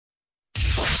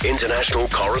international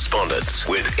correspondent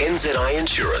with NZI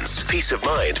Insurance. Peace of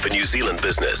mind for New Zealand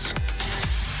business.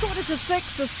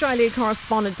 5:45, Australia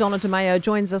correspondent Donna Demaio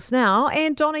joins us now.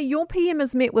 And Donna, your PM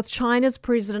has met with China's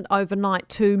president overnight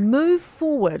to move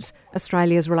forward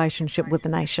Australia's relationship with the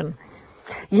nation.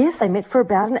 Yes, they met for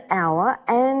about an hour,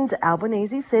 and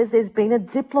Albanese says there's been a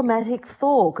diplomatic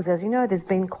thaw, because as you know, there's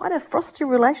been quite a frosty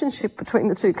relationship between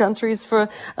the two countries for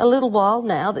a little while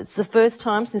now. It's the first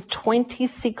time since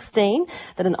 2016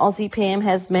 that an Aussie PM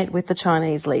has met with the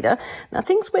Chinese leader. Now,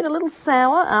 things went a little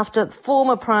sour after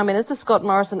former Prime Minister Scott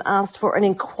Morrison asked for an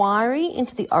inquiry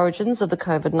into the origins of the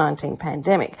COVID-19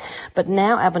 pandemic. But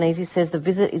now Albanese says the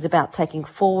visit is about taking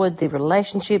forward the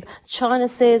relationship. China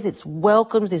says it's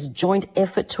welcomed this joint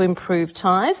effort to improve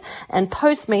ties, and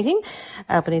post-meeting,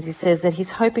 Albanese says that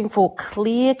he's hoping for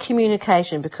clear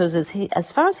communication because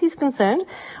as far as he's concerned,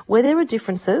 where there are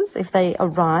differences, if they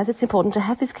arise, it's important to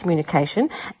have this communication,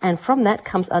 and from that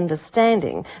comes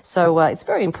understanding. So it's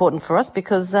very important for us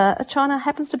because China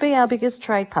happens to be our biggest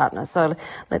trade partner. So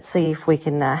let's see if we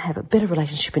can have a better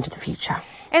relationship into the future.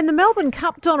 And the Melbourne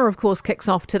Cup, Donna, of course, kicks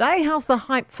off today. How's the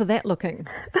hype for that looking?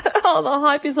 Oh, the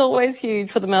hype is always huge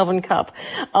for the Melbourne Cup.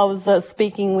 I was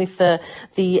speaking with the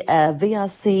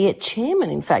VRC chairman,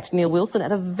 in fact, Neil Wilson,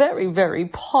 at a very, very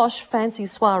posh, fancy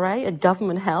soiree at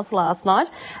Government House last night.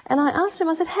 And I asked him,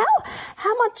 I said,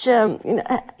 how much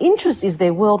interest is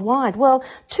there worldwide? Well,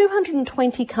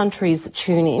 220 countries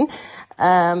tune in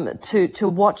to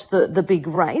watch the big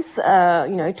race.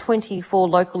 24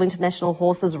 local international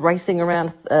horses racing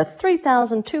around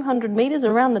 3,200 metres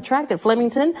around the track at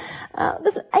Flemington.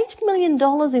 There's $8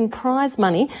 million in prize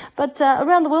money, but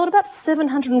around the world, about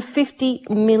 750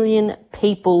 million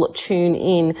people tune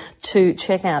in to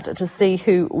check out to see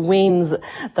who wins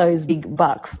those big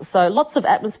bucks. So lots of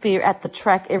atmosphere at the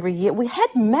track every year. We had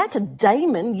Matt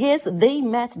Damon, yes, the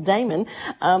Matt Damon,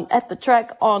 at the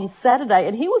track on Saturday,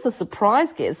 and he was a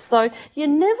surprise guest. So you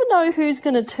never know who's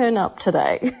going to turn up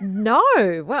today.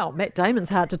 No. Well, Matt Damon's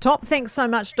hard to top. Thanks so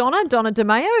much, Donna. Donna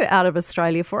Demaio out of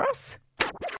Australia for us.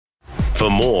 For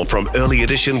more from Early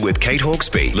Edition with Kate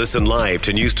Hawkesby, listen live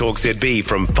to News Talk ZB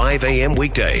from 5 a.m.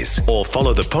 weekdays or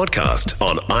follow the podcast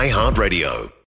on iHeartRadio.